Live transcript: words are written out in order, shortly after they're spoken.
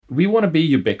we want to be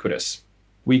ubiquitous.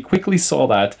 We quickly saw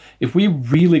that if we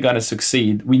really got to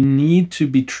succeed, we need to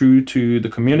be true to the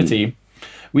community.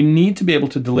 We need to be able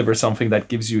to deliver something that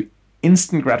gives you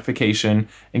instant gratification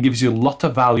and gives you a lot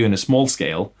of value in a small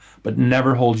scale, but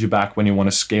never holds you back when you want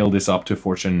to scale this up to a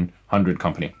Fortune 100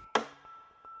 company.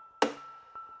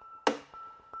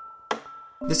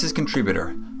 This is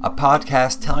Contributor, a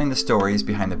podcast telling the stories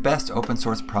behind the best open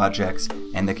source projects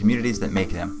and the communities that make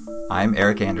them. I'm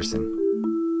Eric Anderson.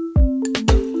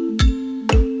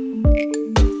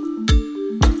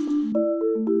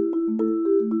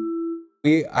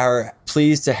 We are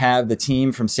pleased to have the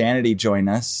team from Sanity join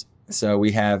us. So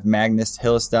we have Magnus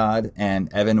Hillestad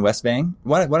and Evan Westvang.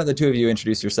 Why don't the two of you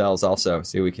introduce yourselves also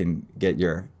so we can get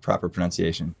your proper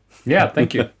pronunciation? Yeah,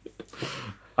 thank you.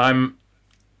 I'm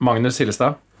Magnus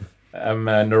Hillestad. I'm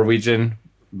a Norwegian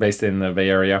based in the Bay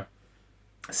Area,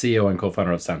 CEO and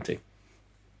co-founder of Sanity.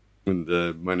 And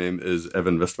my name is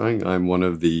Evan Westvang. I'm one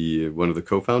of the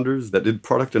co-founders that did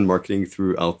product and marketing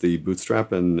throughout the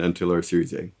Bootstrap and until our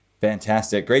Series A.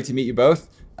 Fantastic. Great to meet you both.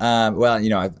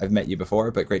 I've met you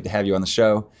before, but great to have you on the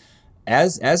show.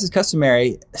 As is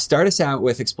customary, start us out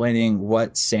with explaining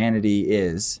what Sanity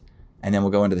is, and then we'll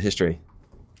go into the history.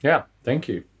 Yeah, thank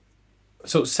you.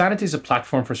 So Sanity is a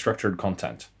platform for structured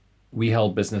content. We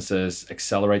help businesses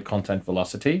accelerate content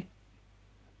velocity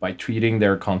by treating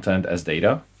their content as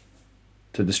data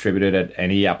to distribute it at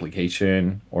any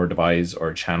application or device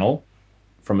or channel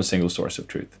from a single source of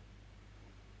truth.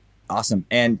 Awesome.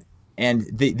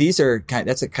 These are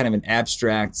that's a kind of an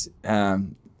abstract,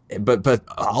 but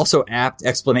also apt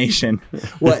explanation.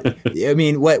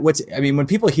 When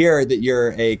people hear that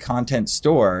you're a content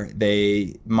store,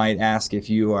 they might ask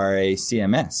if you are a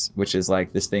CMS, which is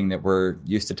like this thing that we're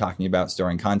used to talking about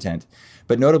storing content.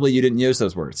 But notably, you didn't use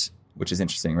those words, which is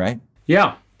interesting, right?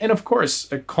 Yeah. And of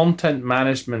course, a content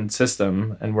management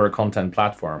system, and we're a content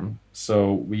platform.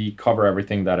 So we cover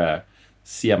everything that a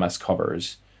CMS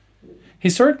covers.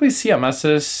 Historically,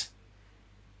 CMSs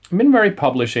have been very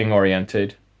publishing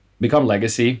oriented, become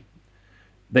legacy.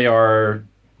 They are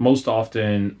most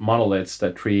often monoliths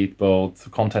that treat both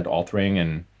content authoring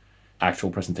and actual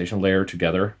presentation layer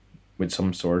together with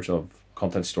some sort of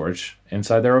content storage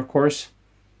inside there, of course.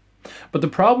 But the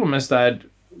problem is that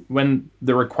when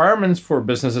the requirements for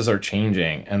businesses are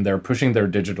changing and they're pushing their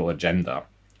digital agenda,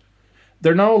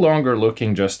 they're no longer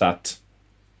looking just at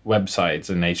websites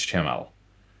and HTML.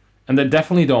 And they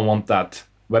definitely don't want that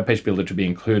web page builder to be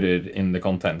included in the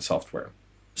content software.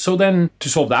 So then to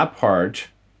solve that part,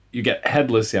 you get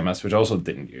headless CMS, which I also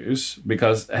didn't use,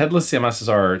 because headless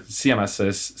CMSs are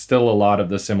CMSs, still a lot of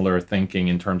the similar thinking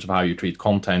in terms of how you treat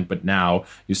content, but now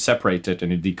you separate it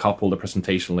and you decouple the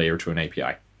presentation layer to an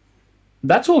API.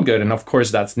 That's all good. And of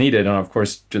course, that's needed. And of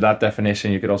course, to that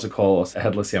definition, you could also call us a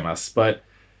headless CMS. But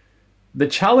the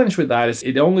challenge with that is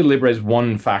it only liberates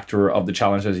one factor of the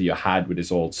challenges you had with these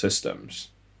old systems.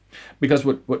 Because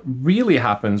what really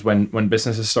happens when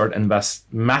businesses start invest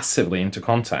massively into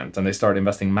content and they start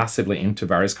investing massively into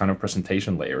various kind of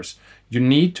presentation layers, you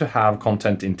need to have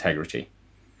content integrity.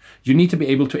 You need to be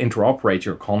able to interoperate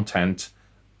your content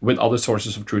with other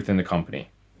sources of truth in the company,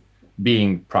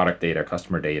 being product data,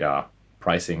 customer data,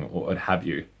 pricing, or what have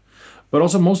you. But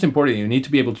also, most importantly, you need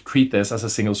to be able to treat this as a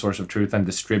single source of truth and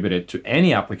distribute it to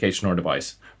any application or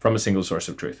device from a single source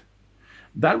of truth.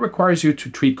 That requires you to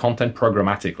treat content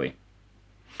programmatically.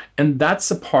 And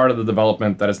that's a part of the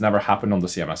development that has never happened on the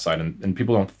CMS side, and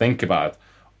people don't think about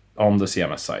on the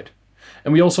CMS side.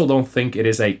 And we also don't think it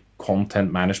is a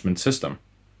content management system.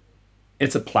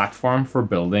 It's a platform for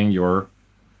building your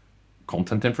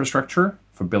content infrastructure,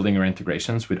 for building your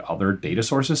integrations with other data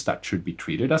sources that should be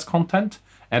treated as content,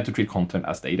 and to treat content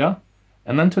as data,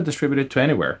 and then to distribute it to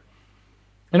anywhere.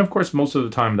 And of course, most of the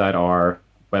time that are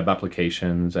web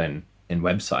applications and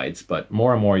websites, but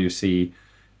more and more you see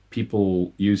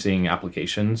people using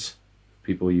applications,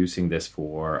 people using this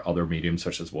for other mediums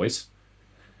such as voice.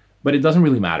 But it doesn't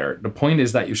really matter. The point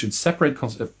is that you should separate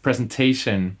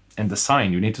presentation and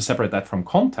design. You need to separate that from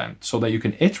content so that you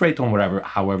can iterate on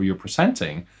however you're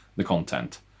presenting the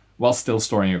content while still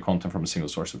storing your content from a single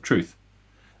source of truth.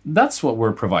 That's what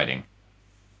we're providing.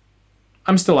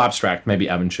 I'm still abstract. Maybe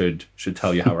Evan should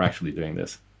tell you how we're actually doing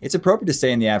this. It's appropriate to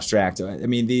stay in the abstract. I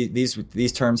mean,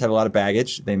 these terms have a lot of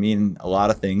baggage. They mean a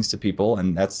lot of things to people,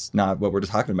 and that's not what we're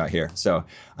talking about here. So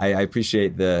I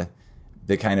appreciate the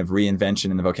kind of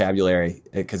reinvention in the vocabulary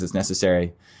because it's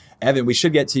necessary. Evan, we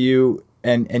should get to you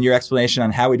and your explanation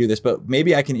on how we do this, but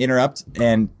maybe I can interrupt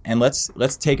and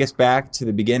let's take us back to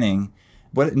the beginning.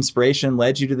 What inspiration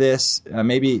led you to this?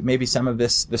 Maybe some of the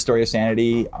story of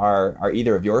Sanity are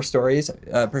either of your stories,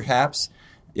 perhaps.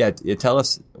 Yeah, tell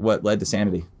us what led to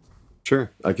Sanity.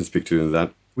 Sure, I can speak to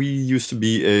that. We used to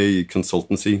be a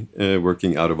consultancy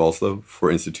working out of Oslo for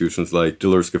institutions like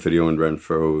Deleuze Video and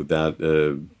Renfro that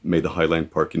made the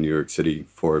Highland Park in New York City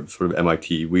for sort of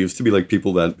MIT. We used to be like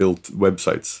people that built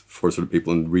websites for sort of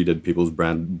people and redid people's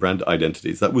brand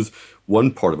identities. That was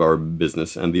one part of our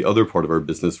business, and the other part of our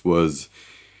business was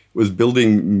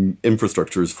building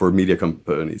infrastructures for media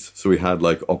companies. So we had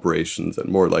like operations and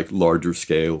more like larger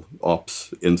scale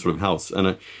ops in sort of house.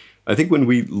 And I think when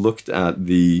we looked at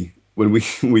when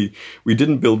we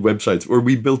didn't build websites, or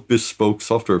we built bespoke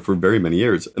software for very many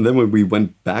years. And then when we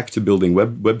went back to building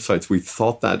websites, we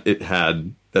thought that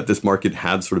that this market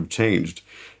had sort of changed.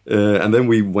 And then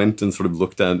we went and sort of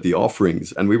looked at the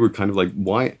offerings, and we were kind of like,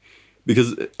 why?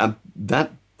 Because at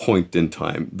that point in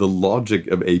time, the logic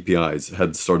of APIs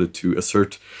had started to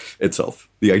assert itself.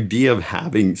 The idea of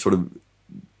having sort of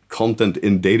content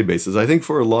in databases, I think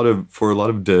for a lot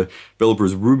of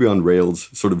developers, Ruby on Rails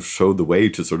sort of showed the way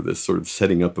to sort of this sort of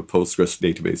setting up a Postgres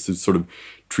database to sort of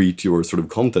treat your sort of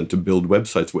content to build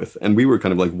websites with. And we were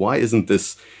kind of like, why isn't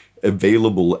this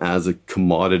available as a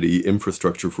commodity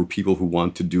infrastructure for people who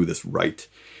want to do this right?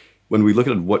 When we look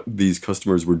at what these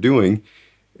customers were doing,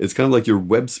 it's kind of like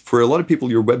for a lot of people,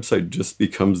 your website just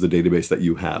becomes the database that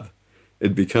you have.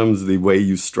 It becomes the way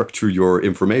you structure your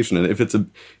information. And if it's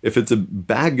a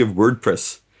bag of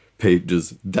WordPress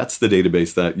pages, that's the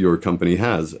database that your company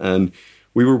has. And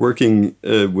we were working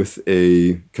with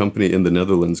a company in the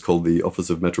Netherlands called the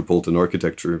Office of Metropolitan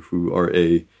Architecture, who are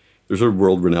they're sort of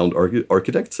world-renowned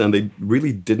architects, and they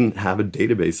really didn't have a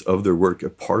database of their work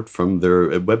apart from their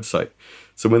website.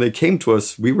 So when they came to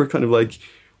us, we were kind of like,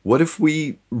 what if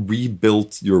we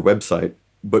rebuilt your website,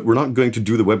 but we're not going to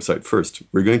do the website first.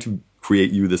 We're going to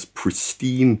create you this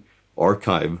pristine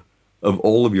archive of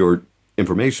all of your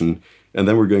information, and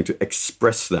then we're going to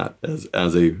express that as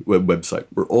a website.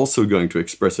 We're also going to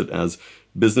express it as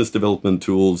business development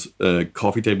tools,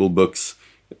 coffee table books,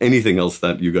 anything else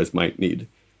that you guys might need.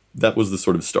 That was the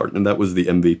sort of start, and that was the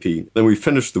MVP. Then we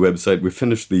finished the website, we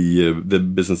finished the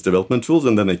business development tools,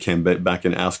 and then they came back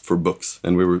and asked for books.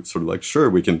 And we were sort of like, sure,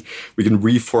 we can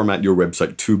reformat your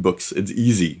website to books. It's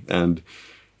easy, and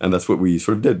that's what we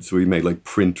sort of did. So we made like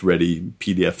print-ready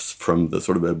PDFs from the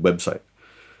sort of a website.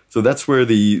 So that's where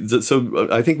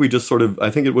I think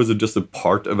it was just a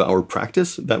part of our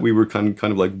practice that we were kind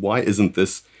of like, why isn't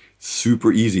this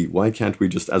super easy? Why can't we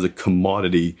just as a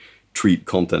commodity treat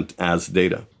content as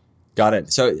data? Got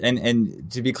it. So, and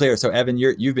to be clear, so Evan,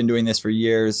 you've been doing this for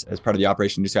years as part of the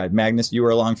operation side. Magnus, you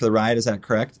were along for the ride. Is that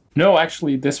correct? No,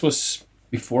 actually, this was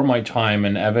before my time.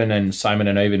 And Evan and Simon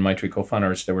and Øyvind, my three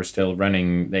co-founders, they were still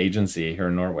running the agency here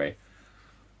in Norway.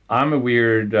 I'm a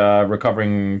weird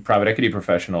recovering private equity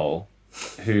professional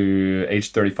who,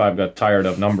 age 35, got tired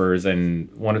of numbers and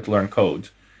wanted to learn code.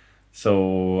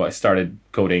 So I started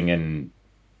coding, and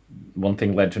one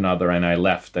thing led to another, and I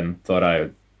left and thought I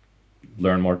would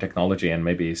learn more technology and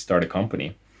maybe start a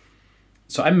company.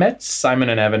 So I met Simon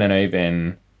and Evan and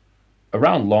Øyvind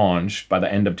around launch by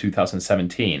the end of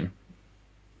 2017.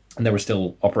 And they were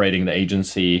still operating the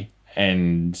agency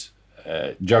and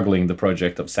juggling the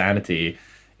project of Sanity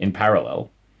in parallel.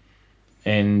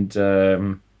 And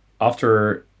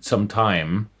after some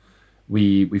time,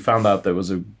 we found out there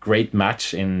was a great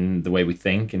match in the way we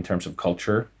think in terms of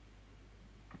culture.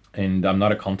 And I'm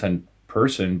not a content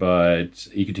person, but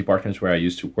EQT Partners, where I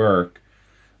used to work,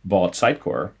 bought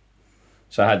Sitecore.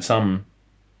 So I had some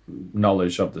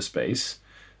knowledge of the space.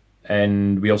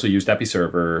 And we also used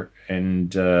Episerver.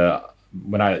 And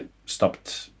when I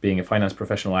stopped being a finance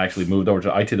professional, I actually moved over to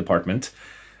the IT department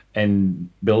and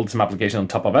built some application on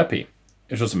top of Epi.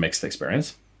 It was a mixed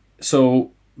experience.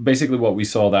 So basically what we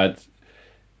saw that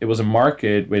it was a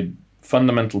market with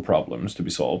fundamental problems to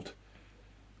be solved.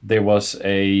 There was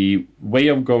a way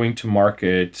of going to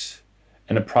market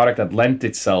and a product that lent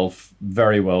itself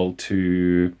very well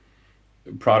to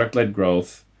product-led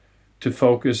growth, to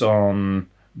focus on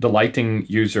delighting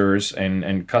users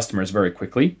and customers very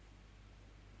quickly.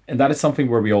 And that is something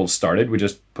where we all started. We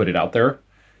just put it out there.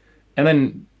 And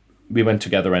then we went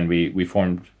together and we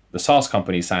formed the SaaS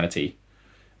company, Sanity,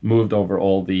 moved over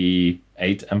all the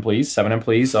 7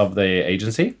 employees of the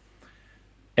agency,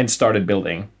 and started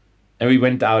building. And we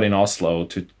went out in Oslo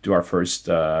to do our first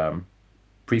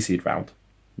pre-seed round,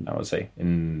 I would say,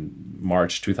 in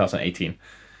March 2018.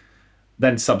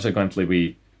 Then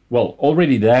subsequently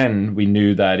already then we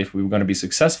knew that if we were going to be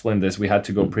successful in this, we had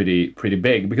to go pretty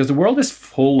big, because the world is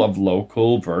full of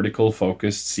local,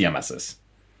 vertical-focused CMSs.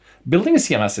 Building a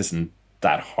CMS isn't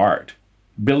that hard.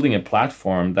 Building a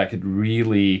platform that could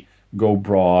really go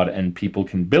broad and people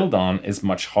can build on is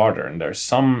much harder. And there's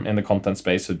some in the content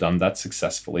space who've done that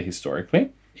successfully historically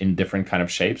in different kind of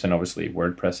shapes. And obviously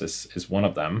WordPress is one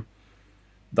of them.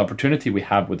 The opportunity we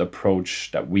have with the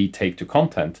approach that we take to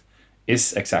content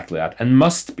is exactly that and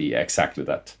must be exactly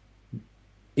that.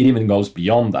 It even goes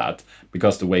beyond that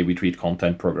because the way we treat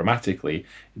content programmatically,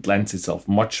 it lends itself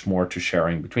much more to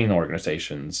sharing between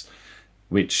organizations,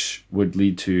 which would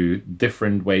lead to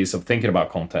different ways of thinking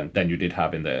about content than you did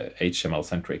have in the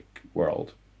HTML-centric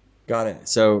world. Got it.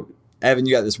 So, Evan,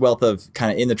 you got this wealth of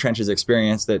kind of in the trenches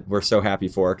experience that we're so happy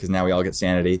for because now we all get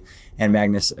Sanity. And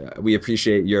Magnus, we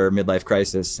appreciate your midlife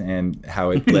crisis and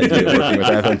how it led to working with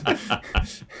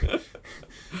Evan.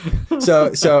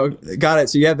 So got it.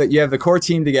 So you have the core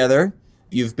team together.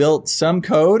 You've built some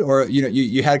code, or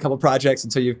you had a couple projects,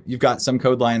 and so you've got some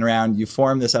code lying around. You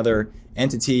formed this other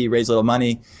entity, raised a little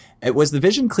money. Was the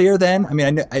vision clear then? I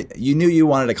mean, you knew you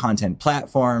wanted a content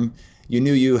platform. You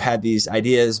knew you had these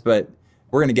ideas, but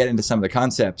we're going to get into some of the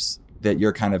concepts that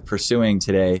you're kind of pursuing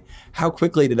today. How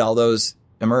quickly did all those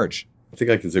emerge? I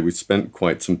think I can say we spent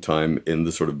quite some time in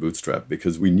the sort of bootstrap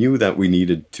because we knew that we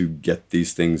needed to get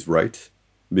these things right.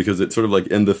 Because it's sort of like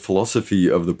in the philosophy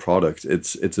of the product,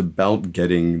 it's about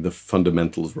getting the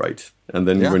fundamentals right. And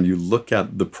then when you look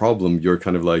at the problem, you're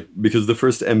kind of like, because the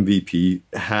first MVP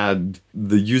had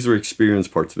the user experience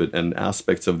parts of it and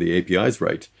aspects of the APIs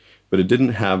right, but it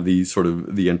didn't have the sort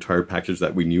of the entire package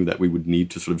that we knew that we would need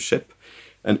to sort of ship.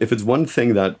 And if it's one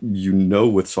thing that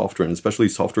with software, and especially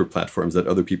software platforms that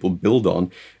other people build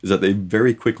on, is that they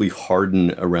very quickly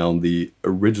harden around the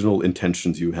original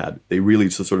intentions you had. They really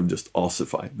just sort of just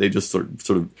ossify. They just sort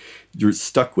of you're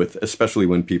stuck with, especially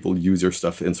when people use your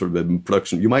stuff in sort of in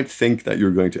production. You might think that you're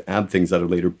going to add things at a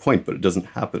later point, but it doesn't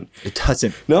happen. It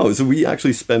doesn't. No, so we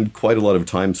actually spend quite a lot of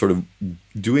time sort of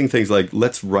doing things like,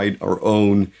 let's write our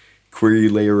own query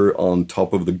layer on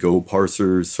top of the Go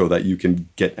parser so that you can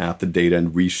get at the data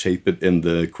and reshape it in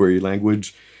the query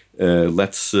language.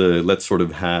 Let's sort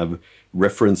of have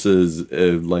references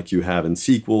like you have in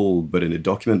SQL, but in a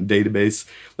document database.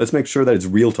 Let's make sure that it's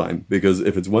real time, because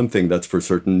if it's one thing that's for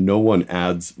certain, no one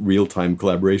adds real time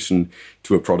collaboration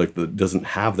to a product that doesn't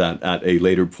have that at a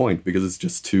later point, because it's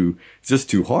just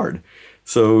too hard.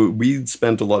 So we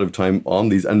spent a lot of time on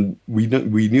these, and we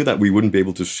knew that we wouldn't be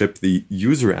able to ship the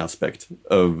user aspect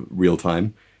of real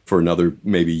time for another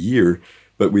maybe year,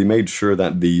 but we made sure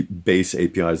that the base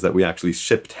APIs that we actually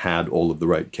shipped had all of the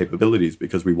right capabilities,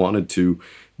 because we wanted to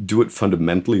do it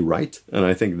fundamentally right. And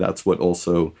I think that's what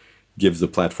also gives the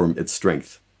platform its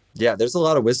strength. Yeah, there's a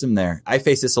lot of wisdom there. I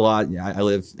face this a lot. I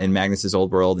live in Magnus's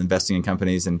old world, investing in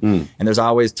companies, and there's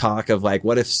always talk of like,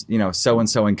 what if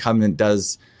so-and-so incumbent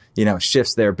does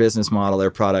shifts their business model,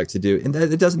 their product to do, and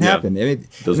it doesn't happen. It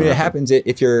happens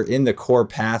if you're in the core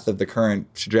path of the current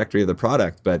trajectory of the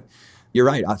product. But you're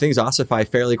right, things ossify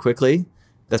fairly quickly.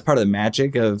 That's part of the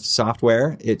magic of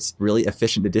software. It's really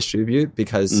efficient to distribute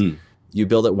because you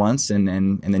build it once and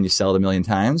then you sell it 1 million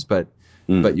times, but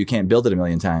you can't build it 1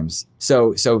 million times.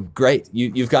 So great.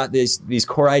 You've got these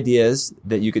core ideas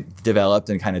that you could developed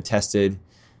and kind of tested,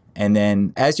 and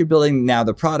then as you're building now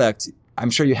the product, I'm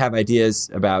sure you have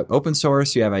ideas about open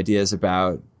source. You have ideas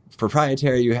about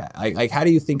proprietary. How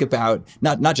do you think about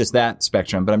not just that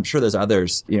spectrum, but I'm sure there's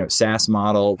others. SaaS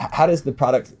model. How does the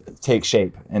product take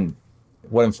shape, and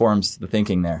what informs the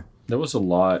thinking there? There was a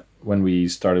lot when we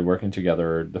started working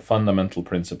together. The fundamental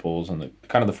principles and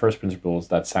the first principles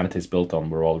that Sanity is built on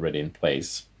were already in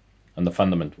place, and the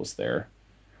fundament was there.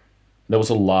 There was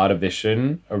a lot of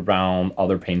vision around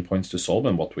other pain points to solve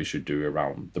and what we should do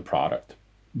around the product.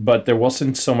 But there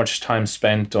wasn't so much time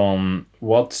spent on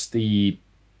what's the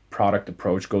product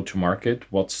approach, go-to-market,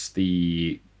 what's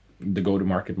the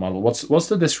go-to-market model, what's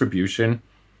the distribution,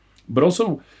 but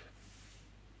also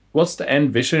what's the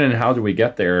end vision and how do we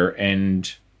get there?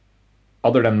 And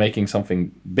other than making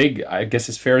something big, I guess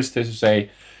it's fair to say,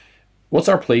 what's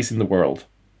our place in the world?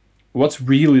 What's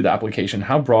really the application?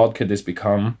 How broad could this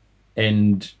become?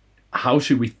 And how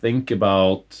should we think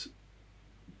about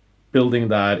building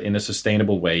that in a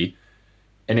sustainable way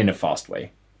and in a fast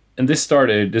way? And this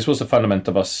was a fundament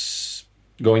of us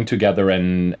going together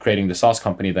and creating the SaaS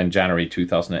company then January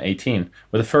 2018,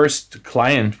 where the first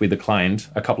client we declined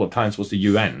a couple of times was the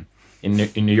UN in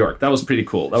New York. That was pretty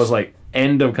cool. That was like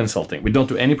end of consulting. We don't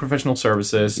do any professional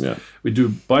services. Yeah. We do a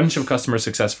bunch of customer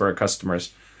success for our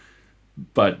customers,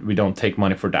 but we don't take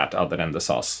money for that other than the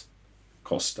SaaS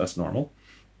cost as normal.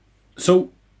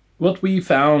 So what we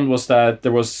found was that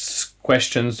there was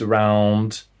questions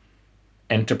around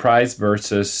enterprise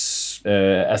versus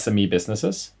SME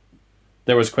businesses.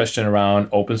 There was question around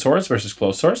open source versus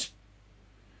closed source.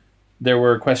 there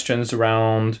were questions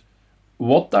around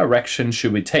what direction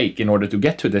should we take in order to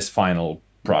get to this final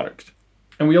product.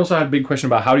 And we also had a big question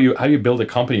about how do you build a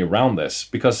company around this?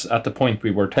 Because at the point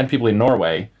we were 10 people in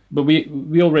Norway, but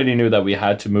we already knew that we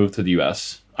had to move to the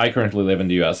US. I currently live in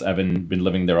the US. Evan been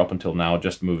living there up until now,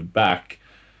 just moved back.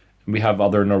 We have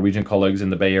other Norwegian colleagues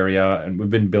in the Bay Area, and we've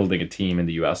been building a team in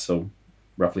the US. So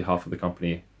roughly half of the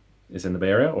company is in the Bay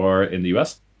Area or in the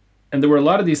US. And there were a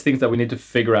lot of these things that we need to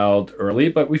figure out early,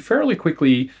 but we fairly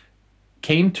quickly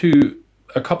came to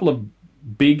a couple of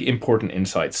big important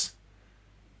insights.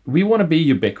 We want to be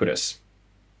ubiquitous.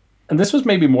 And this was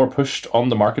maybe more pushed on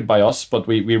the market by us, but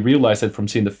we realized it from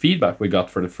seeing the feedback we got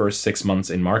for the first 6 months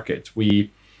in market.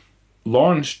 We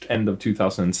launched end of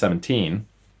 2017,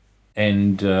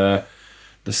 and the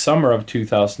summer of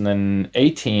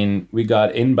 2018, we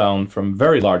got inbound from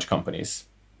very large companies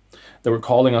that were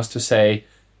calling us to say,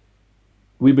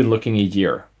 we've been looking a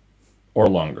year or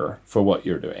longer for what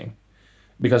you're doing,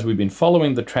 because we've been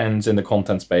following the trends in the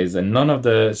content space and none of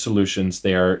the solutions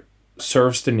there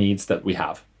serves the needs that we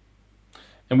have.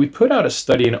 And we put out a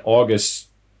study in August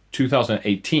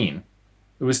 2018.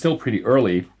 It was still pretty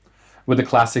early, with the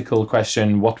classical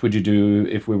question, what would you do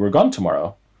if we were gone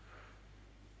tomorrow?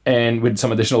 And with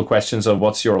some additional questions of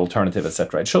what's your alternative,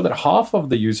 etc. It showed that half of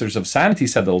the users of Sanity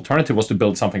said the alternative was to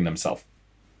build something themselves.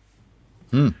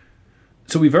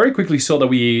 So we very quickly saw that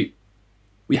we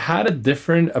had a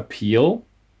different appeal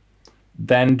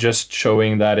than just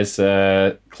showing that it's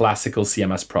a classical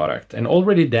CMS product. And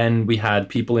already then we had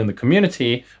people in the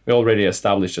community. We already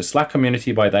established a Slack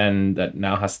community by then that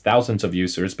now has thousands of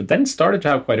users, but then started to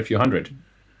have quite a few hundred.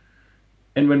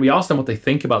 And when we asked them what they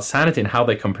think about Sanity and how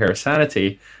they compare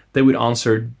Sanity, they would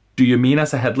answer, do you mean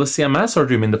as a headless CMS or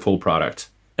do you mean the full product?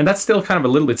 And that still kind of a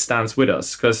little bit stands with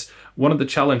us, because one of the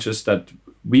challenges that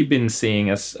we've been seeing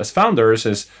as founders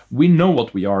is we know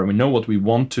what we are and we know what we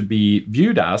want to be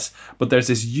viewed as, but there's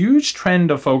this huge trend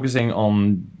of focusing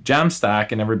on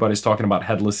Jamstack and everybody's talking about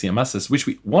headless CMSs, which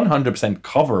we 100%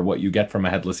 cover what you get from a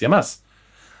headless CMS.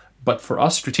 But for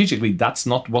us strategically, that's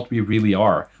not what we really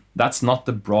are. That's not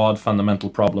the broad fundamental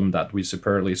problem that we're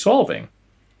superbly solving.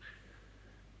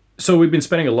 So we've been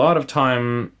spending a lot of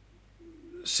time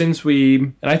since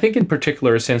and I think in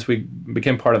particular, since we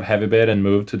became part of HeavyBit and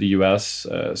moved to the US,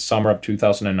 summer of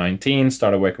 2019,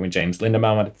 started working with James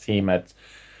Lindebaum at the team at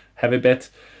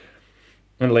HeavyBit,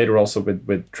 and later also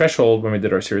with Threshold when we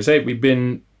did our Series A. We've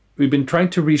been trying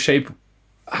to reshape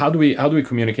how do we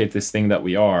communicate this thing that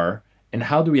we are, and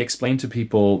how do we explain to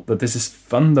people that this is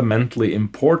fundamentally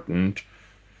important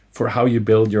for how you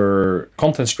build your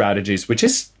content strategies, which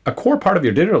is a core part of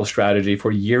your digital strategy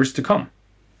for years to come.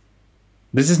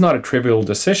 This is not a trivial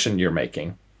decision you're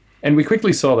making. And we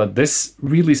quickly saw that this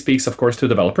really speaks, of course, to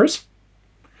developers.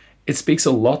 It speaks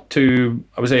a lot to,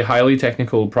 I would say, highly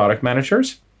technical product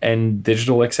managers and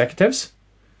digital executives.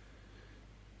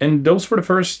 And those were the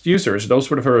first users, those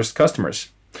were the first customers.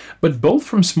 But both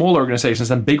from small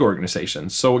organizations and big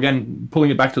organizations. So again,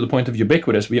 pulling it back to the point of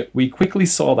ubiquitous, we quickly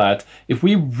saw that if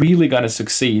we really got to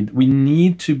succeed, we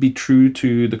need to be true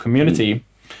to the community.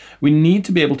 We need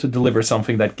to be able to deliver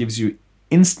something that gives you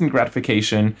instant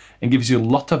gratification and gives you a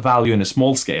lot of value in a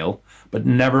small scale, but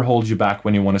never holds you back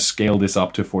when you want to scale this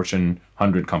up to a Fortune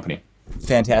 100 company.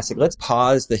 Fantastic. Let's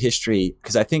pause the history,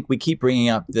 because I think we keep bringing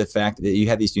up the fact that you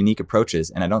have these unique approaches,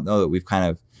 and I don't know that we've kind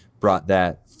of brought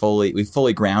that we've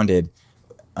fully grounded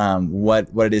what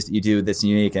it is that you do that's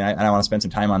unique, and I want to spend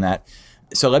some time on that.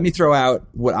 So let me throw out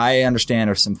what I understand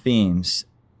are some themes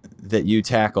that you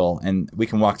tackle, and we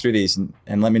can walk through these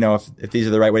and let me know if these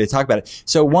are the right way to talk about it.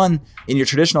 So one, in your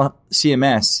traditional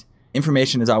CMS,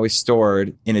 information is always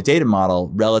stored in a data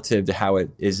model relative to how it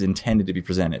is intended to be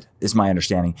presented, is my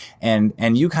understanding.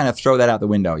 And you kind of throw that out the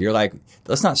window. You're like,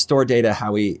 let's not store data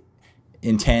how we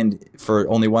intend for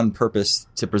only one purpose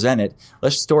to present it.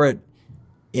 Let's store it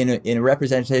in a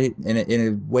representation, in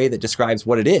a way that describes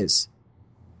what it is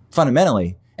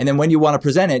fundamentally. And then when you want to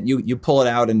present it, you pull it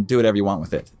out and do whatever you want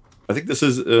with it. I think this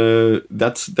is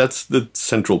that's the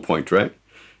central point, right?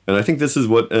 And I think this is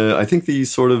what I think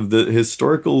the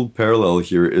historical parallel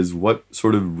here is what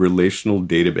sort of relational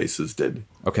databases did.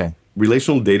 Okay.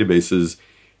 Relational databases,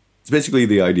 it's basically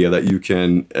the idea that you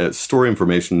can store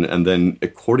information, and then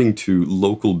according to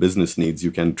local business needs,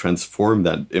 you can transform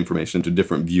that information into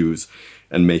different views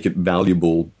and make it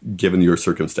valuable given your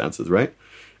circumstances, right?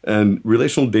 And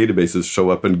relational databases show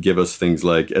up and give us things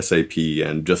like SAP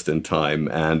and just-in-time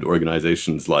and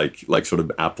organizations like sort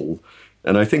of Apple.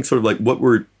 And I think sort of like what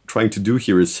we're trying to do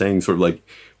here is saying sort of like,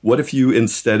 what if you,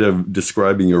 instead of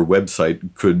describing your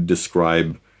website, could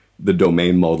describe the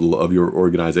domain model of your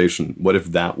organization? What if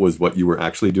that was what you were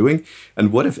actually doing?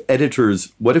 And what if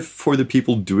for the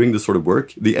people doing this sort of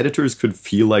work, the editors could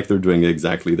feel like they're doing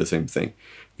exactly the same thing?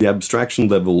 The abstraction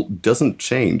level doesn't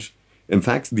change. In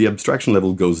fact, the abstraction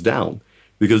level goes down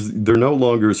because they're no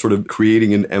longer sort of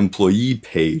creating an employee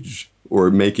page or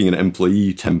making an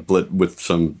employee template with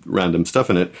some random stuff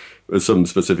in it, or some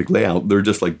specific layout. They're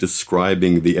just like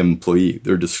describing the employee.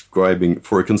 They're describing,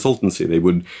 for a consultancy, they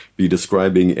would be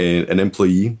describing an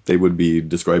employee. They would be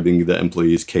describing the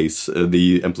employee's case,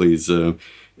 the employee's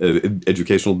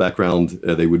educational background.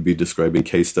 They would be describing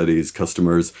case studies,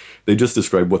 customers. They just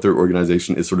describe what their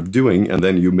organization is sort of doing, and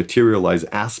then you materialize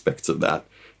aspects of that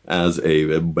as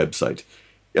a website.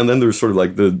 And then there's sort of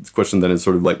like the question then is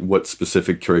sort of like, what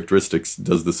specific characteristics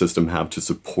does the system have to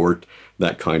support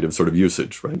that kind of sort of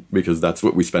usage, right? Because that's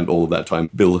what we spent all of that time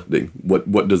building.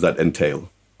 What does that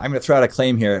entail? I'm going to throw out a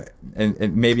claim here,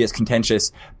 and maybe it's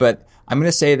contentious, but I'm going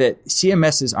to say that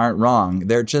CMSs aren't wrong.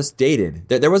 They're just dated.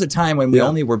 There was a time when we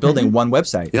only were building one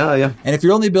website. Yeah. And if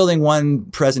you're only building one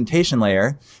presentation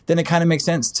layer, then it kind of makes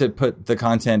sense to put the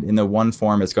content in the one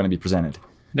form it's going to be presented.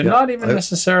 They're not even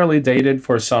necessarily dated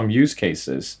for some use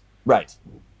cases. Right.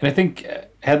 And I think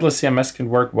headless CMS can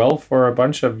work well for a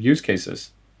bunch of use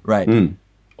cases. Right.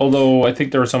 Although I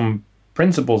think there are some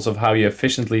principles of how you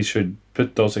efficiently should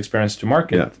put those experiences to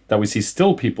market that we see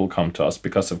still people come to us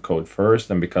because of code first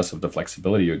and because of the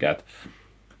flexibility you get.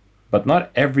 But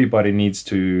not everybody needs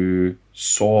to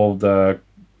solve the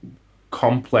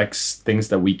complex things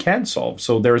that we can solve.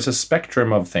 So there is a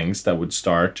spectrum of things that would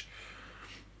start,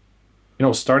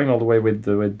 starting all the way with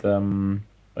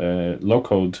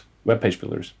low-code web page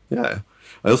builders. Yeah.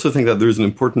 I also think that there's an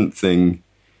important thing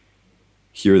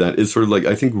here that is sort of like,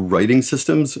 I think writing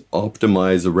systems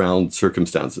optimize around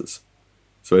circumstances.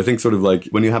 So I think sort of like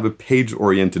when you have a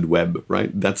page-oriented web, right,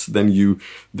 that's then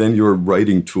your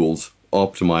writing tools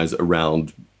optimize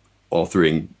around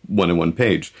authoring one-on-one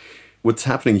page. What's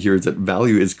happening here is that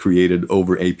value is created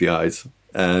over APIs,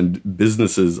 and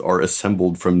businesses are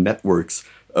assembled from networks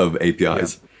of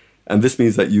APIs. Yeah. And this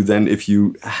means that you then, if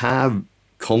you have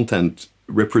content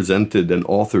represented and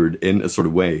authored in a sort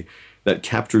of way that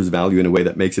captures value in a way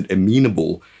that makes it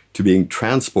amenable to being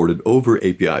transported over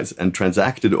APIs and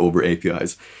transacted over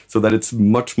APIs, so that it's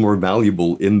much more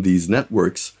valuable in these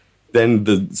networks, then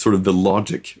the sort of the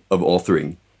logic of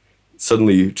authoring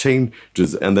suddenly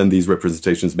changes, and then these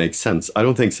representations make sense. I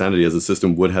don't think Sanity as a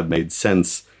system would have made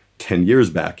sense 10 years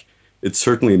back. It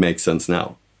certainly makes sense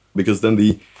now, because then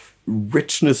the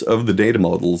richness of the data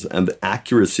models and the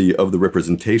accuracy of the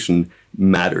representation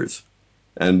matters.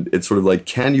 And it's sort of like,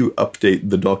 can you update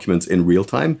the documents in real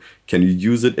time? Can you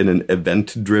use it in an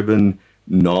event-driven,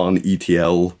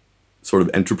 non-ETL sort of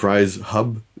enterprise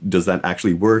hub? Does that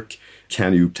actually work?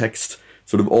 Can you text?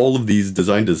 Sort of all of these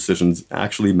design decisions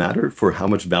actually matter for how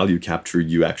much value capture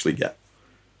you actually get.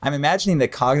 I'm imagining the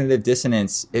cognitive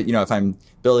dissonance, if I'm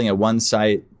building a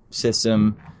one-site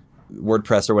system,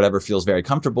 WordPress or whatever feels very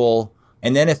comfortable.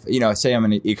 And then if, say I'm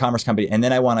an e-commerce company and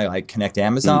then I want to like connect to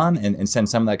Amazon and send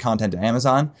some of that content to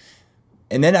Amazon.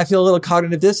 And then I feel a little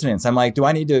cognitive dissonance. I'm like, do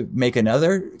I need to make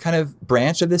another kind of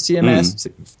branch of the CMS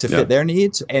to fit their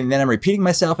needs? And then I'm repeating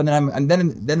myself. And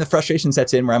then the frustration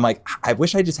sets in where I'm like, I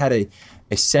wish I just had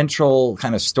a central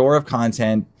kind of store of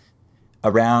content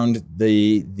around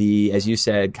the, as you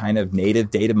said, kind of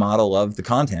native data model of the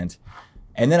content.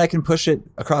 And then I can push it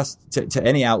across to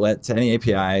any outlet, to any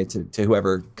API, to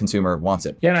whoever consumer wants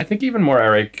it. Yeah, and I think even more,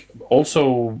 Eric,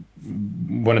 also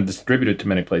want to distribute it to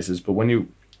many places. But when you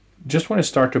just want to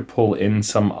start to pull in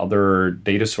some other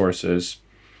data sources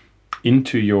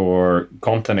into your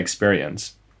content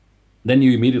experience, then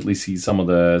you immediately see some of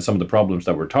the problems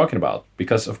that we're talking about.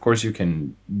 Because, of course, you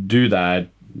can do that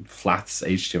flats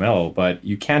HTML, but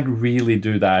you can't really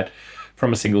do that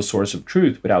from a single source of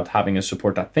truth without having a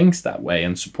support that thinks that way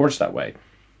and supports that way.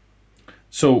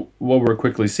 So what we're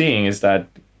quickly seeing is that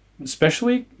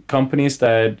especially companies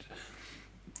that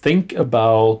think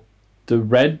about the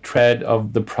red thread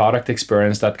of the product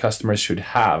experience that customers should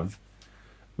have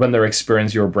when they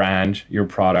experience your brand, your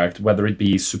product, whether it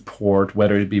be support,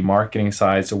 whether it be marketing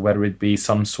sites, or whether it be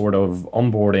some sort of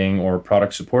onboarding or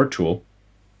product support tool,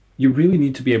 you really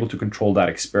need to be able to control that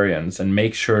experience and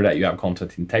make sure that you have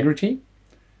content integrity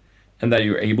and that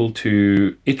you're able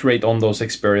to iterate on those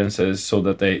experiences so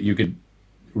that you could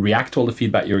react to all the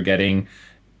feedback you're getting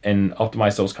and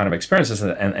optimize those kind of experiences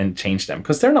and change them.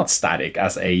 Because they're not static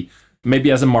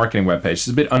maybe as a marketing webpage. It's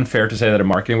a bit unfair to say that a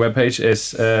marketing webpage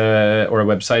is or a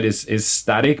website is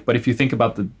static, but if you think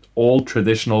about the old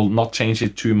traditional, not change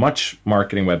it too much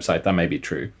marketing website, that may be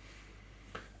true.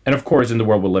 And of course, in the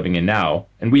world we're living in now,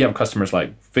 and we have customers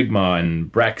like Figma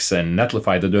and Brex and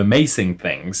Netlify that do amazing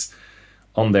things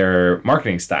on their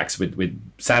marketing stacks with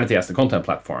Sanity as the content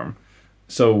platform.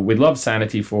 So we love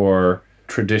Sanity for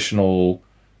traditional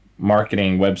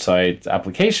marketing website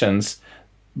applications,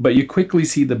 but you quickly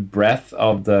see the breadth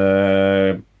of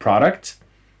the product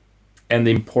and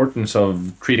the importance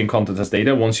of treating content as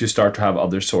data once you start to have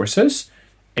other sources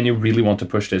and you really want to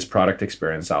push this product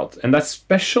experience out. And that's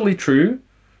especially true,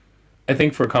 I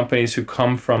think, for companies who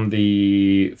come from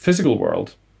the physical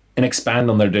world and expand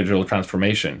on their digital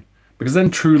transformation. Because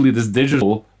then truly this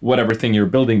digital, whatever thing you're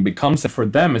building becomes, for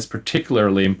them, is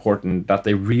particularly important that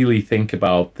they really think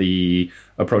about the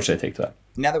approach they take to that.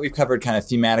 Now that we've covered kind of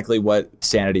thematically what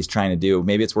Sanity is trying to do,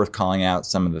 maybe it's worth calling out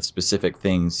some of the specific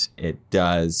things it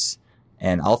does.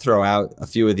 And I'll throw out a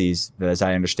few of these as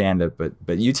I understand it,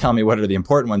 but you tell me what are the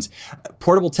important ones.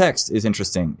 Portable text is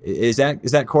interesting. Is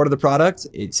that core to the product?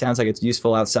 It sounds like it's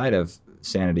useful outside of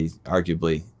Sanity,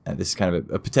 arguably. This is kind of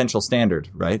a potential standard,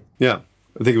 right? Yeah.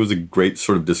 I think it was a great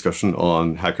sort of discussion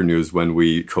on Hacker News when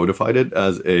we codified it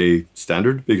as a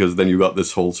standard, because then you got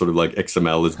this whole sort of like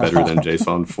XML is better than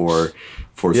JSON for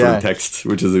sort of text,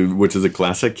 which is a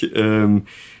classic.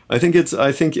 I think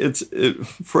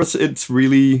for us, it's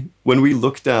really, when we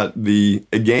looked at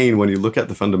when you look at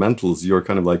the fundamentals, you're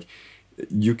kind of like,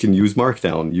 you can use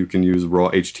Markdown, you can use raw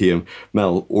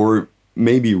HTML, or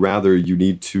maybe rather you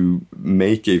need to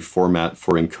make a format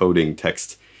for encoding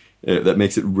text that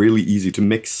makes it really easy to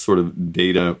mix sort of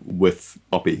data with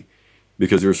API,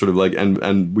 because you're sort of like,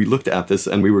 and we looked at this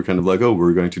and we were kind of like, oh,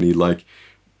 we're going to need like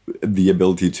the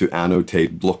ability to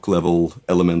annotate block level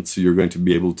elements. So you're going to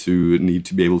need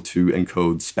to be able to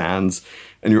encode spans,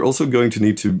 and you're also going to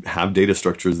need to have data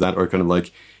structures that are kind of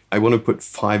like, I want to put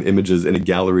 5 images in a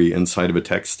gallery inside of a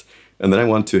text, and then I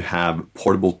want to have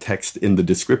portable text in the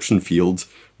description fields,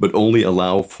 but only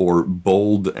allow for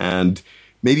bold and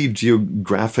maybe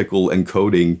geographical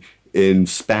encoding in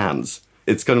spans.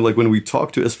 It's kind of like when we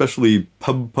talk to especially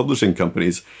publishing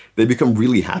companies, they become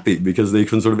really happy because they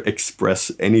can sort of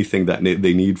express anything that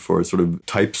they need for sort of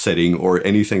typesetting or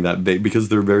anything because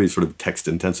they're very sort of text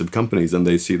intensive companies, and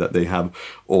they see that they have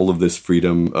all of this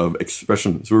freedom of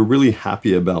expression. So we're really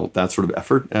happy about that sort of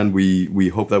effort, and we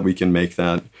hope that we can make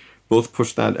that, both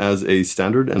push that as a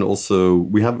standard, and also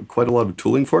we have quite a lot of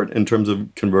tooling for it in terms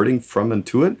of converting from and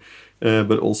to it.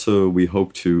 But also we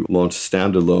hope to launch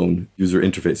standalone user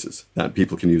interfaces that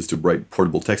people can use to write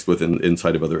portable text with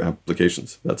inside of other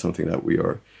applications. That's something that we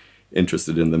are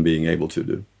interested in them being able to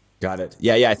do. Got it.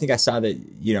 Yeah. I think I saw that,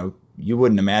 you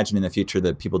wouldn't imagine in the future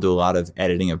that people do a lot of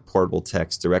editing of portable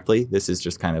text directly. This is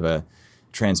just kind of a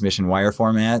transmission wire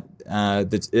format.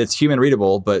 It's human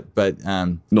readable, but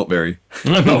not very.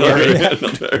 Not very.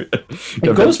 Not very.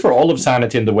 It goes for all of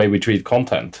Sanity in the way we treat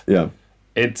content. Yeah.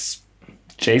 It's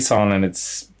JSON, and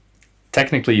it's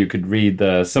technically you could read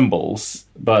the symbols,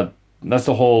 but that's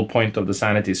the whole point of the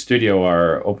Sanity Studio,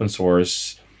 our open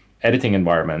source editing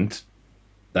environment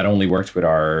that only works with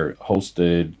our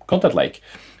hosted content lake,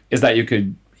 is that you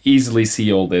could easily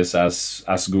see all this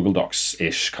as Google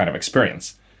Docs-ish kind of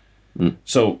experience.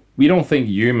 So we don't think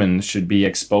humans should be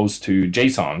exposed to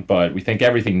JSON, but we think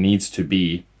everything needs to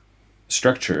be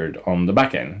structured on the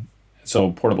back end. So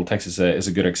portable text is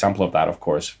a good example of that, of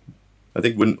course. I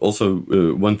think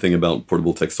one thing about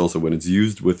portable text also, when it's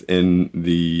used within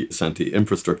the Sanity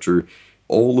infrastructure,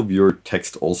 all of your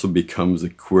text also becomes a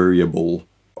queryable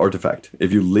artifact.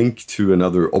 If you link to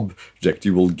another object,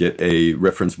 you will get a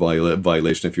reference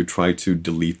violation if you try to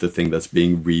delete the thing that's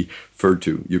being referred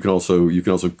to. You can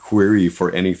also query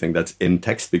for anything that's in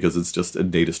text because it's just a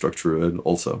data structure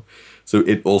also. So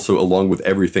it also, along with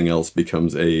everything else,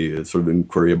 becomes a sort of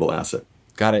queryable asset.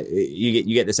 Got it. You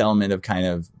get this element of kind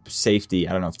of safety.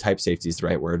 I don't know if type safety is the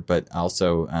right word, but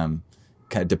also kind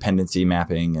of dependency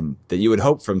mapping, and that you would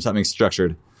hope from something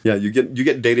structured. Yeah, you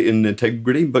get data in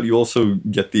integrity, but you also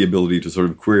get the ability to sort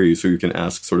of query. So you can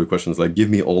ask sort of questions like, give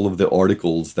me all of the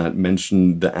articles that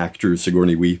mention the actor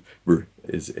Sigourney Weaver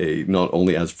is not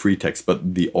only as free text,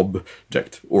 but the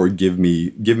object, or give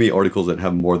me articles that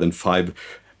have more than 5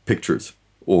 pictures,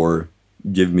 or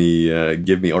give me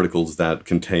articles that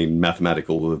contain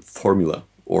mathematical formula,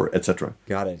 or etc.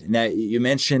 Got it. Now, you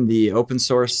mentioned the open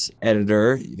source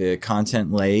editor, the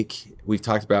content lake. We've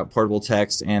talked about portable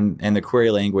text and the query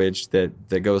language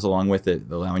that goes along with it,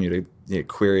 allowing you to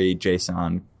query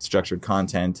JSON structured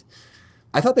content.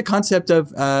 I thought the concept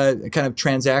of kind of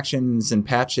transactions and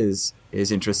patches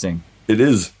is interesting. It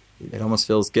is. It almost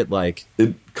feels Git-like.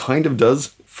 It kind of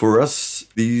does. For us,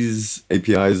 these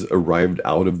APIs arrived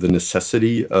out of the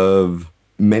necessity of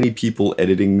many people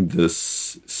editing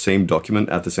this same document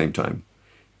at the same time.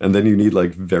 And then you need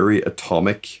like very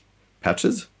atomic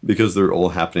patches because they're all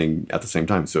happening at the same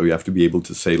time. So you have to be able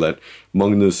to say that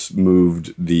Magnus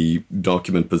moved the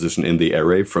document position in the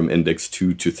array from index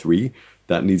 2 to 3.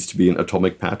 That needs to be an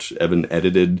atomic patch. Evan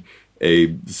edited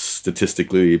a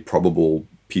statistically probable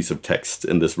piece of text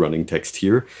in this running text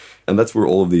here. And that's where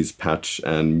all of these patch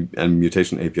and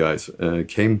mutation APIs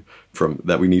came from,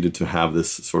 that we needed to have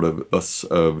this sort of bus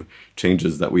of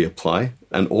changes that we apply.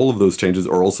 And all of those changes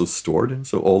are also stored.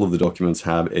 So all of the documents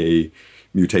have a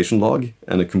mutation log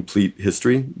and a complete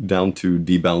history down to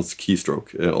debounce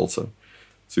keystroke also.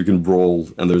 So you can roll,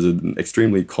 and there's an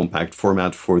extremely compact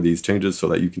format for these changes so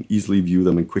that you can easily view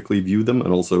them and quickly view them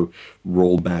and also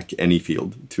roll back any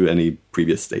field to any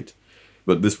previous state.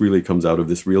 But this really comes out of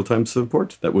this real-time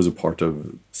support that was a part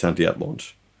of Sanity at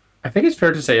launch. I think it's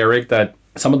fair to say, Eric, that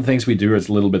some of the things we do is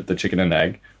a little bit the chicken and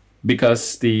egg,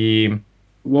 because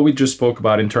what we just spoke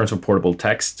about in terms of portable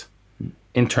text,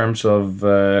 in terms of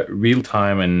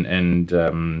real-time and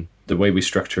the way we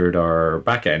structured our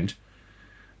backend,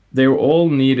 they were all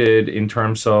needed in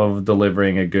terms of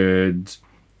delivering a good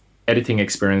editing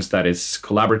experience that is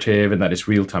collaborative and that is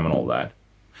real-time and all that.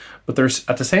 But there's,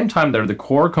 at the same time, they're the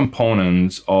core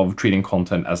components of treating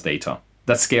content as data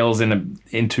that scales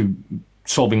into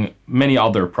solving many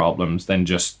other problems than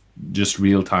just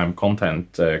real-time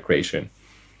content creation.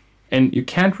 And you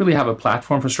can't really have a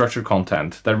platform for structured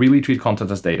content that really treat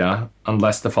content as data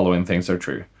unless the following things are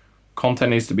true.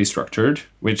 Content needs to be structured,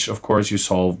 which of course you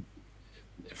solve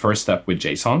first step with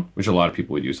JSON, which a lot of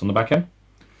people would use on the backend.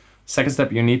 Second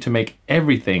step, you need to make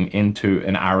everything into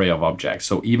an array of objects,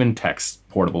 so even text,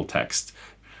 portable text.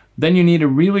 Then you need a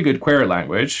really good query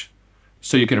language,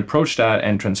 so you can approach that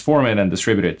and transform it and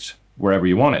distribute it wherever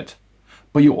you want it.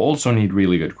 But you also need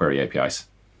really good query APIs.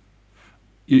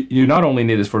 You not only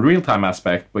need this for the real-time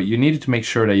aspect, but you need to make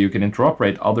sure that you can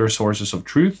interoperate other sources of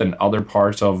truth and other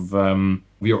parts of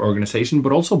your organization,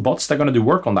 but also bots that are going to do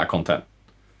work on that content.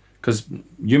 Because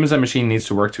humans and machine needs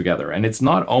to work together. And it's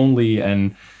not only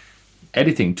an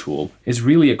editing tool, it's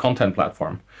really a content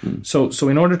platform. So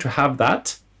in order to have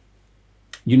that,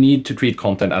 you need to treat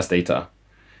content as data,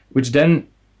 which then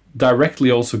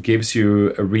directly also gives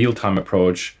you a real-time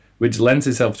approach, which lends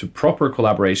itself to proper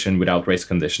collaboration without race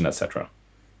condition, etc.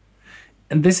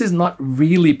 And this is not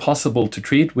really possible to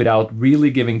treat without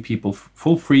really giving people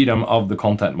full freedom of the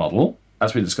content model,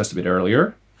 as we discussed a bit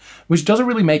earlier, which doesn't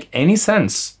really make any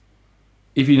sense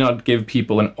if you not give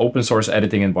people an open source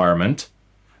editing environment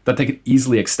that they could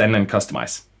easily extend and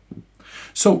customize.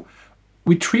 So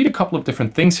we treat a couple of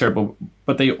different things here,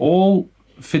 but they all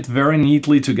fit very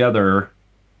neatly together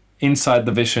inside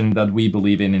the vision that we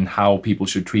believe in how people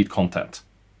should treat content.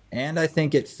 And I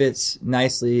think it fits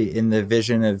nicely in the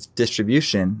vision of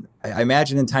distribution. I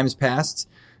imagine in times past,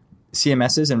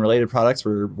 CMSs and related products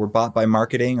were bought by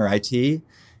marketing or IT.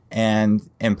 And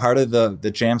part of the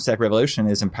Jamstack revolution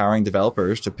is empowering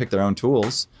developers to pick their own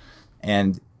tools.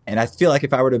 And I feel like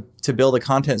if I were to build a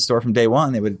content store from day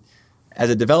one, it would, as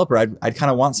a developer, I'd kind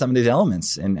of want some of these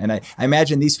elements. And I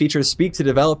imagine these features speak to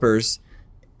developers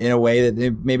in a way that they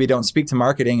maybe don't speak to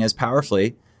marketing as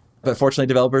powerfully. But fortunately,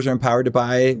 developers are empowered to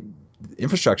buy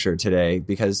infrastructure today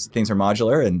because things are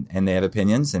modular and they have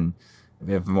opinions and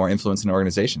they have more influence in the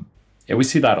organization. Yeah, we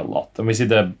see that a lot. And we see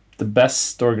the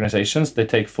best organizations, they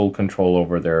take full control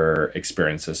over their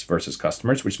experiences versus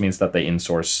customers, which means that they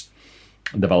insource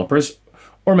developers,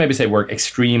 or maybe say work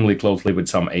extremely closely with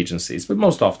some agencies, but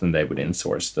most often they would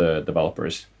insource the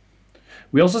developers.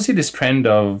 We also see this trend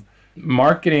of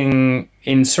marketing,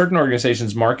 in certain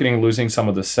organizations, marketing losing some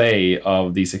of the say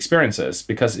of these experiences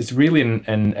because it's really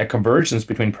a convergence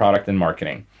between product and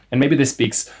marketing. And maybe this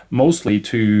speaks mostly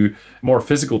to more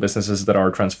physical businesses that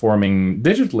are transforming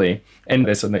digitally, and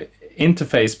there's an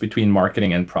interface between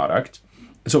marketing and product.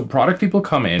 So product people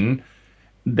come in,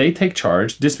 they take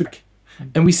charge,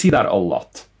 and we see that a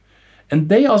lot. And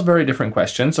they ask very different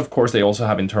questions. Of course, they also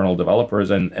have internal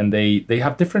developers, and they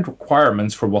have different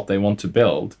requirements for what they want to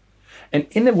build. And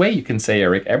in a way, you can say,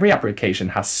 Eric, every application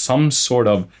has some sort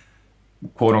of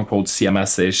quote-unquote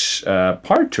CMS-ish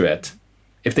part to it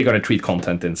if they're going to treat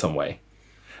content in some way.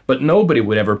 But nobody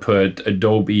would ever put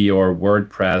Adobe or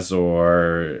WordPress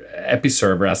or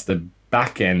Episerver as the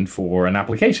backend for an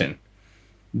application.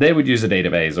 They would use a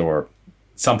database or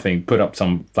something, put up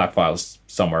some flat files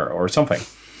somewhere or something.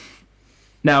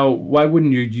 Now, why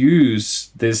wouldn't you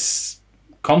use this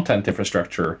content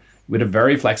infrastructure with a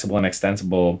very flexible and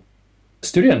extensible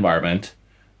studio environment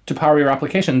to power your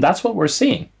application? That's what we're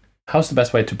seeing. How's the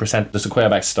best way to present the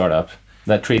Sequoia-backed startup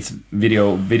that treats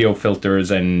video filters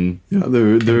and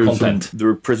content. There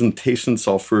are presentation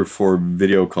software for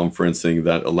video conferencing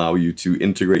that allow you to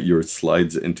integrate your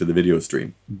slides into the video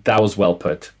stream. That was well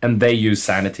put. And they use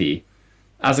Sanity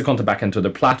as a content backend to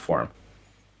their platform.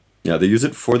 Yeah, they use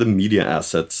it for the media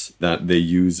assets that they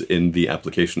use in the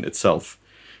application itself.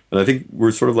 And I think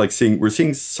we're sort of like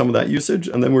seeing some of that usage,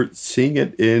 and then we're seeing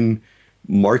it in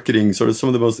marketing. Sort of some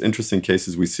of the most interesting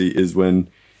cases we see is when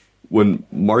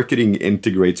marketing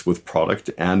integrates with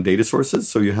product and data sources.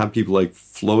 So you have people like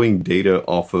flowing data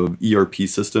off of ERP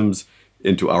systems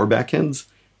into our backends,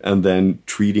 and then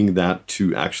treating that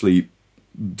to actually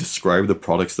describe the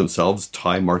products themselves,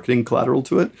 tie marketing collateral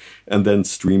to it, and then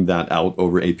stream that out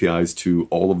over APIs to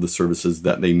all of the services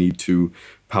that they need to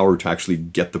power to actually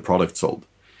get the product sold.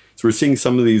 So we're seeing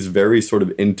some of these very sort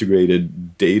of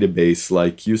integrated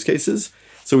database-like use cases.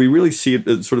 So we really see it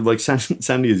as sort of like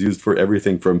Sanity is used for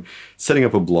everything from setting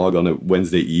up a blog on a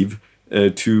Wednesday eve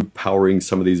to powering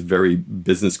some of these very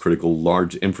business-critical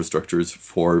large infrastructures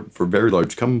for very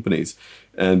large companies.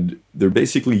 And they're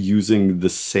basically using the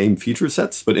same feature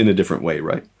sets, but in a different way,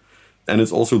 right? And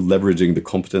it's also leveraging the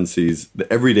competencies,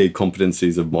 the everyday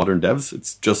competencies of modern devs.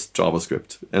 It's just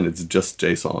JavaScript, and it's just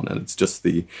JSON, and it's just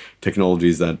the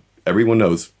technologies that everyone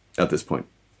knows at this point.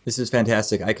 This is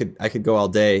fantastic. I could go all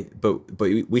day, but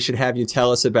we should have you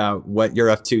tell us about what you're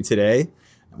up to today,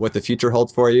 what the future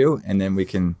holds for you, and then we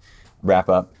can wrap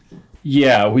up.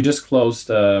 Yeah, we just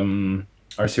closed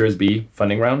our Series B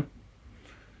funding round.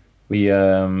 We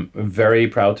are very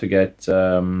proud to get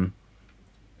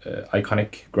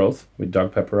Iconic Growth with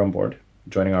Doug Pepper on board,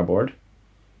 joining our board.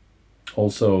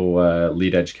 Also,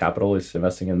 Lead Edge Capital is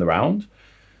investing in the round,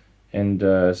 and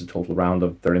it's a total round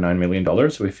of $39 million.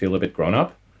 So we feel a bit grown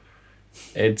up.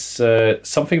 It's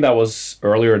something that was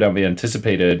earlier than we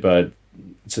anticipated, but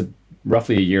it's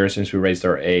roughly a year since we raised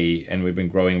our A, and we've been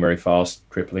growing very fast,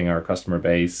 tripling our customer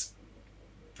base,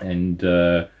 and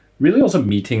really also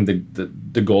meeting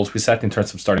the goals we set in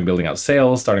terms of starting building out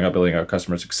sales, building out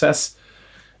customer success.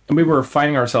 And we were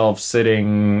finding ourselves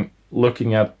sitting,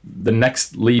 looking at the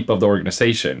next leap of the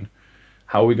organization.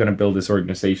 How are we going to build this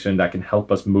organization that can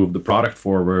help us move the product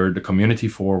forward, the community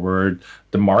forward,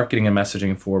 the marketing and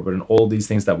messaging forward, and all these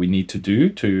things that we need to do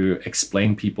to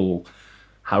explain people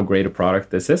how great a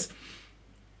product this is.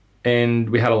 And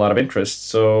we had a lot of interest,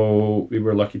 so we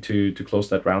were lucky to close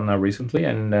that round now recently.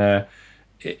 And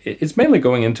it's mainly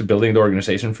going into building the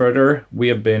organization further. We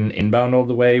have been inbound all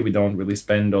the way. We don't really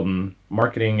spend on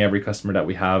marketing. Every customer that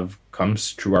we have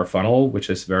comes through our funnel, which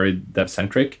is very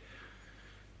dev-centric.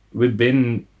 We've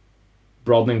been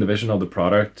broadening the vision of the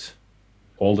product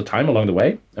all the time along the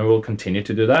way, and we'll continue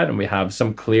to do that. And we have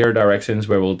some clear directions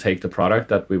where we'll take the product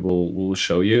that we'll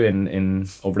show you in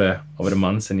over the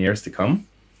months and years to come.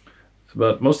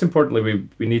 But most importantly,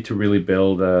 we need to really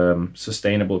build a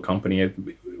sustainable company.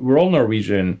 We're all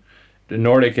Norwegian. The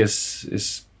Nordic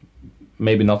is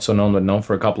maybe not so known, but known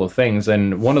for a couple of things.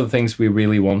 And one of the things we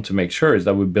really want to make sure is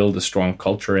that we build a strong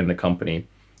culture in the company,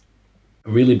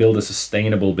 really build a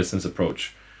sustainable business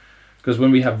approach. Because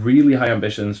when we have really high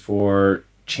ambitions for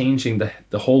changing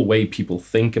the whole way people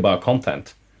think about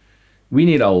content, we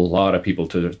need a lot of people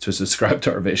to subscribe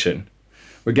to our vision.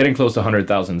 We're getting close to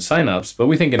 100,000 signups, but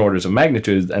we think in orders of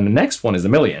magnitude, and the next one is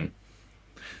 1 million.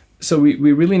 So we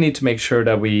really need to make sure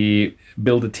that we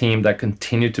build a team that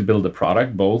continue to build the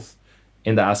product, both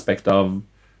in the aspect of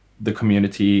the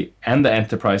community and the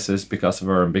enterprises because of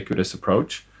our ubiquitous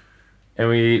approach. And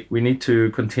we need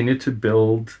to continue to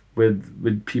build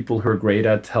with people who are great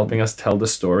at helping us tell the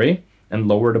story and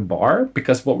lower the bar,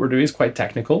 because what we're doing is quite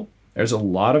technical. There's a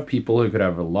lot of people who could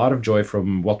have a lot of joy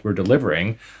from what we're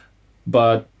delivering,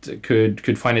 but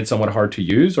could find it somewhat hard to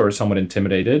use or somewhat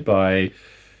intimidated by,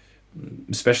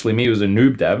 especially me who's a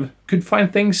noob dev, could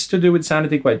find things to do with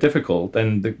Sanity quite difficult.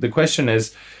 And the question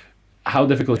is, how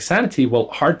difficult is Sanity? Well,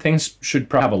 hard things should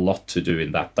probably have a lot to do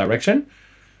in that direction.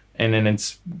 And then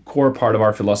its core part of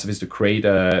our philosophy is to create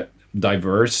a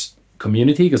diverse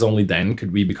community, because only then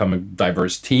could we become a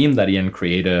diverse team that then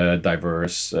create a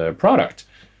diverse product.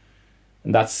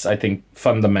 And that's, I think,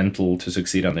 fundamental to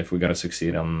succeed on if we're going to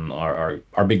succeed on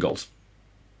our big goals.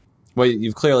 Well,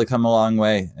 you've clearly come a long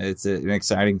way. It's an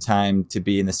exciting time to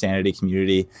be in the Sanity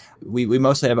community. We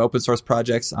mostly have open source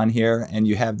projects on here, and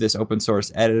you have this open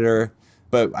source editor.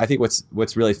 But I think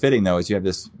what's really fitting, though, is you have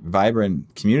this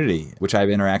vibrant community, which I've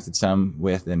interacted some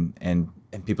with and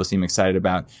people seem excited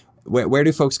about. Where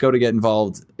do folks go to get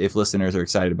involved if listeners are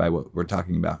excited by what we're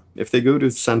talking about? If they go to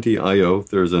Sanity.io,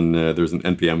 there's an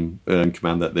npm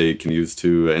command that they can use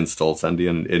to install Sanity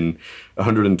in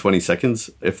 120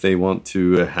 seconds. If they want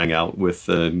to hang out with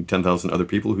 10,000 other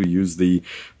people who use the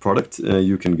product,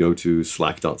 you can go to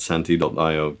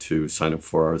slack.sanity.io to sign up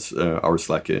for our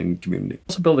Slack community.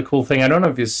 Also build a cool thing. I don't know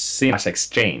if you've seen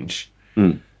Exchange,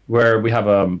 where we have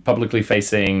a publicly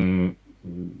facing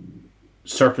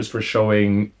surface for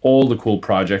showing all the cool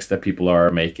projects that people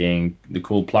are making, the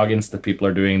cool plugins that people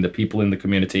are doing, the people in the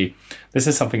community. This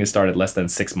is something that started less than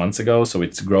 6 months ago, so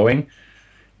it's growing,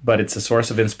 but it's a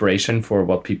source of inspiration for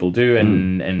what people do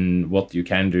and what you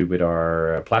can do with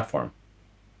our platform.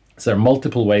 So there are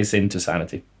multiple ways into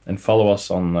Sanity. And follow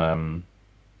us on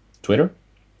Twitter,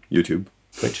 YouTube,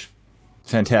 Twitch.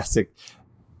 Fantastic.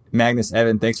 Magnus,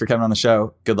 Evan, thanks for coming on the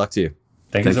show. Good luck to you.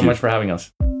 Thank you so much for having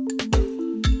us.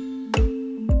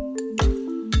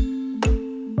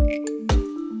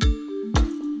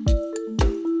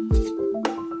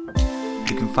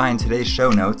 You can find today's show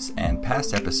notes and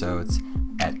past episodes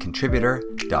at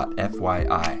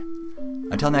contributor.fyi.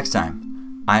 Until next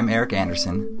time, I'm Eric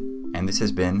Anderson, and this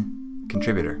has been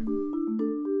Contributor.